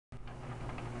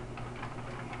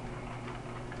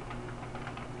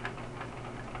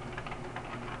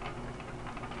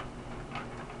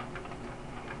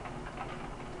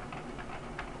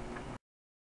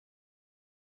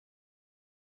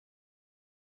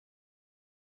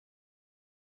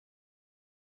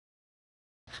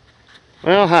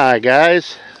Well, hi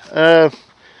guys. I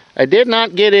did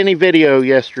not get any video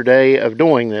yesterday of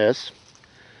doing this,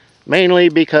 mainly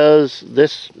because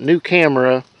this new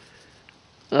camera,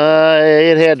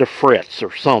 it had the fritz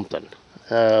or something.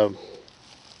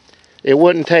 It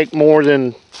wouldn't take more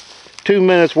than 2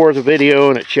 minutes worth of video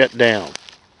and it shut down.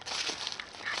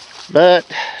 But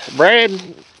Brad,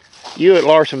 you at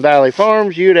Larson Valley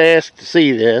Farms, you'd asked to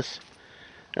see this,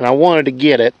 and I wanted to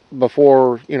get it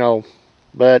before,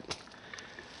 but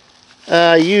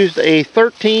I used a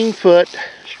 13-foot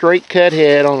straight cut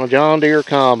head on a John Deere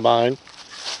combine,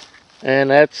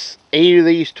 and that's 8 of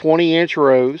these 20-inch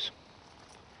rows.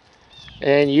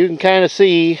 And you can kind of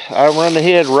see I run the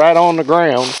head right on the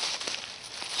ground,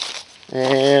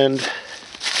 and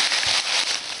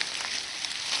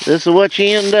this is what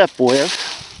you end up with.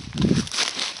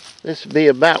 This would be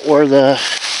about where the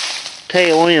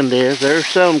tail end is. There's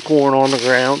some corn on the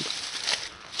ground,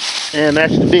 and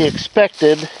that's to be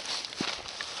expected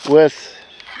with,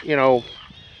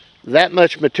 that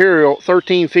much material,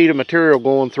 13 feet of material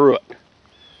going through it.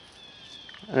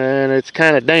 And it's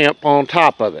kind of damp on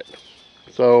top of it.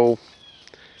 So,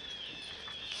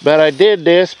 but I did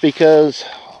this because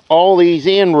all these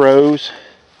end rows,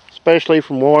 especially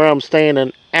from where I'm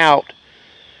standing out,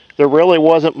 there really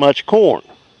wasn't much corn.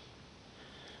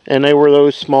 And they were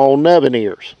those small nubbin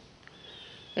ears.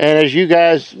 And as you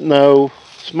guys know,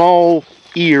 small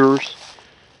ears,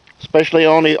 especially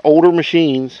on the older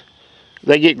machines,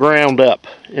 they get ground up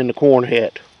in the corn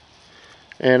head.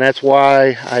 And that's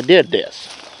why I did this.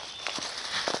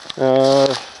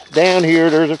 Down here,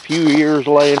 there's a few ears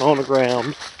laying on the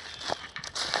ground.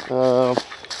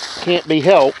 Can't be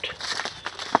helped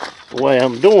the way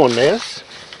I'm doing this.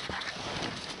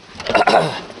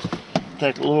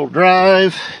 Take a little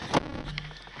drive,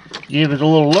 give it a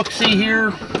little look-see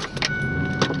here.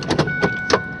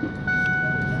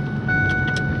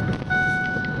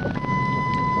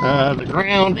 The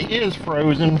ground is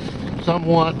frozen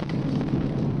somewhat.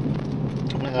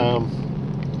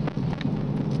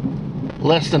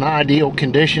 Less than ideal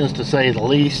conditions, to say the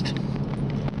least.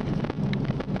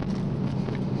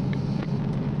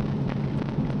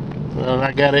 Well,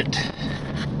 I got it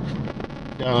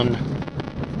done.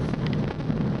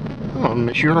 Oh,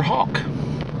 Monsieur Hawk.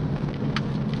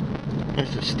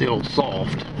 This is still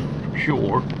soft, for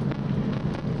sure.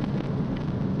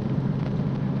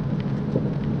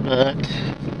 But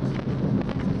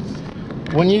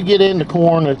when you get into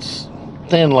corn that's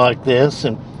thin like this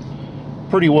and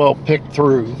pretty well picked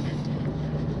through,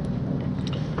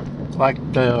 like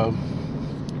the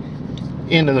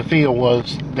end of the field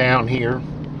was down here,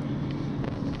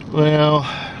 well,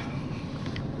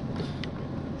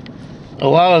 a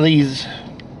lot of these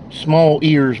small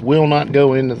ears will not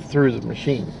go through the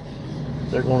machine.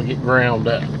 They're going to get ground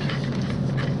up.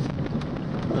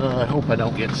 I hope I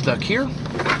don't get stuck here.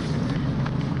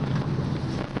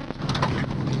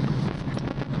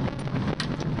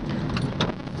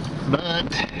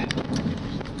 But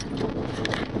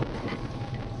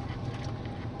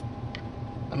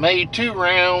I made 2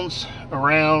 rounds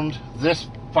around this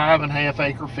 5.5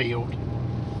 acre field.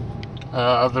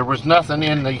 There was nothing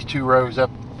in these 2 rows up,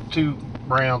 2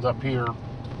 rounds up here.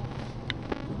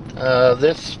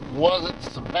 This wasn't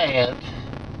so bad.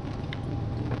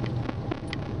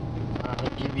 I'll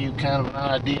give you kind of an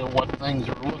idea of what things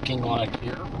are looking like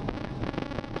here.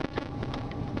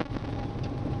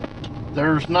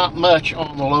 There's not much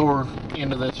on the lower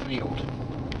end of this field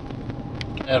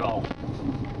at all.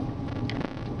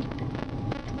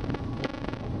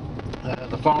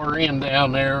 The far end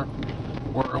down there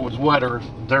where it was wetter,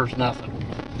 there's nothing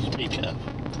to speak of.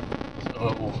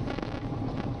 So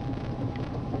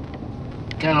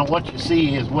kind of what you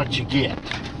see is what you get.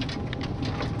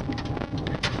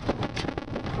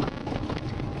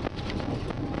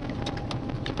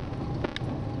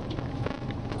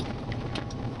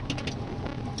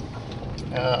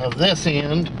 This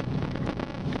end,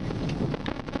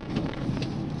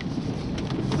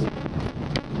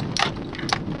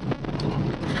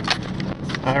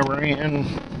 I ran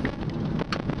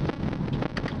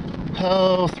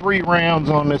 3 rounds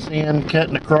on this end,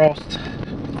 cutting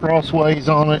crossways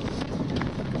on it,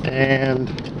 and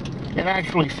it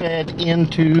actually fed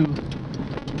into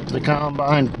the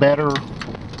combine better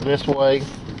this way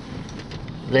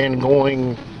than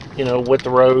going, with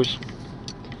the rows.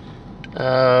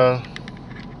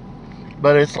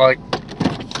 But it's like,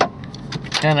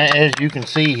 kind of as you can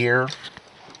see here,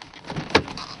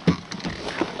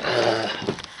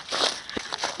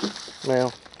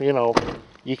 well,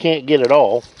 you can't get it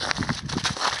all.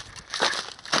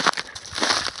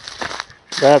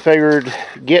 But I figured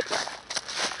get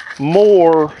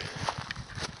more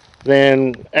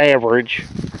than average,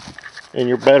 and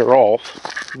you're better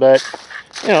off. But,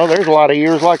 you know, there's a lot of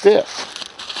ears like this.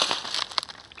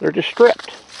 They're just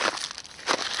stripped.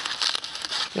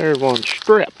 There's one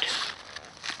stripped.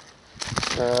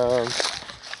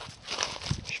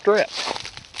 Stripped.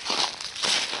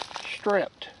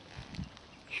 Stripped.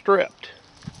 Stripped.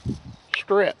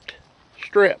 Stripped.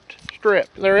 Stripped.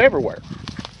 Stripped. They're everywhere.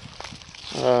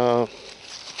 And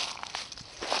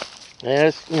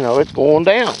it's, you know, it's going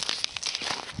down.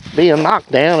 Being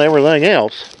knocked down, everything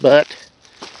else. But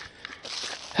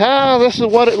this is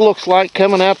what it looks like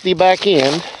coming out the back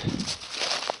end.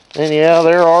 And yeah,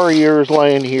 there are ears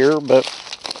laying here, but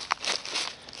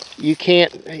you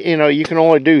can't, you know, you can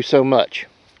only do so much.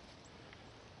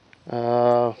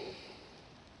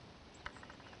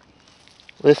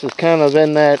 This is kind of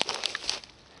in that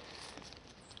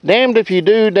damned if you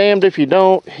do, damned if you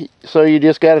don't. So you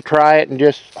just got to try it and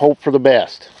just hope for the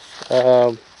best.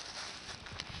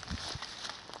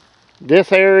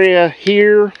 This area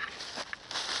here,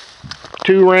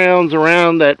 2 rounds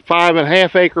around that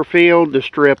 5.5 acre field to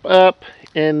strip up,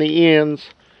 and the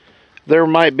ends there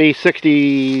might be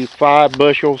 65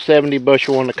 bushel, 70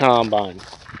 bushel in the combine.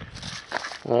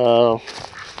 You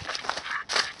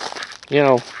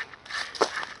know,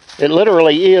 it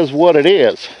literally is what it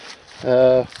is.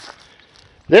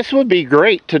 This would be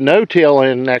great to no-till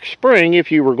in next spring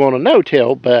if you were going to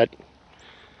no-till, but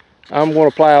I'm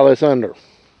going to plow this under.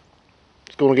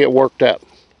 It's going to get worked up.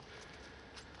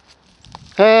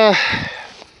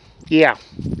 Yeah.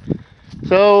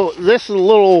 So this is a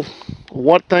little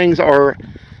what things are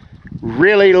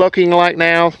really looking like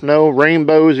now. No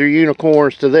rainbows or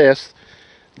unicorns to this.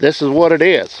 This is what it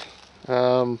is.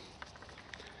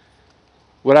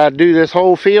 Would I do this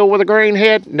whole field with a grain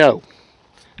head? No.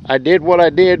 I did what I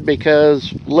did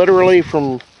because literally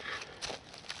from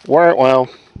where, well,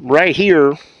 right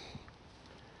here,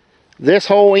 this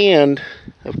whole end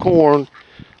of corn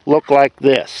looked like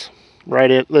this.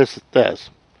 Right, this does.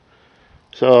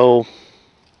 So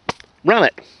run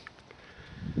it.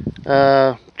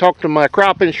 Talked to my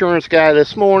crop insurance guy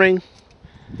this morning.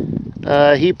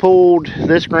 He pulled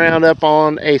this ground up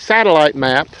on a satellite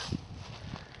map,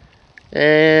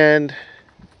 and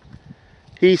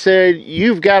he said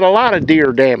you've got a lot of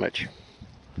deer damage,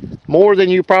 more than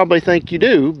you probably think you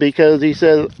do, because he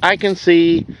says I can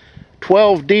see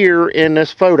 12 deer in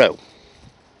this photo.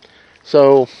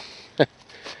 So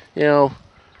you know,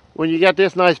 when you got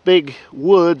this nice big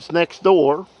woods next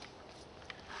door,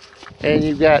 and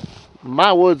you've got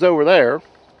my woods over there,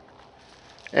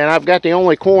 and I've got the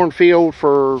only cornfield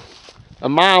for a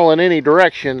mile in any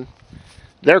direction,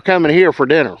 they're coming here for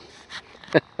dinner.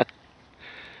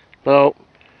 So,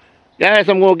 guys,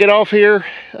 I'm going to get off here.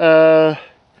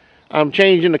 I'm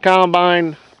changing the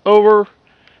combine over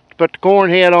to put the corn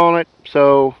head on it.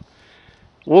 So,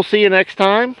 we'll see you next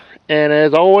time. And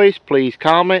as always, please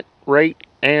comment, rate,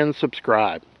 and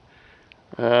subscribe.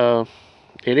 It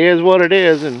is what it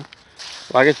is, and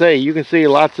like I say, you can see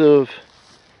lots of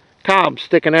cobs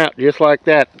sticking out just like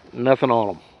that, nothing on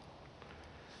them.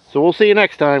 So we'll see you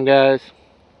next time, guys.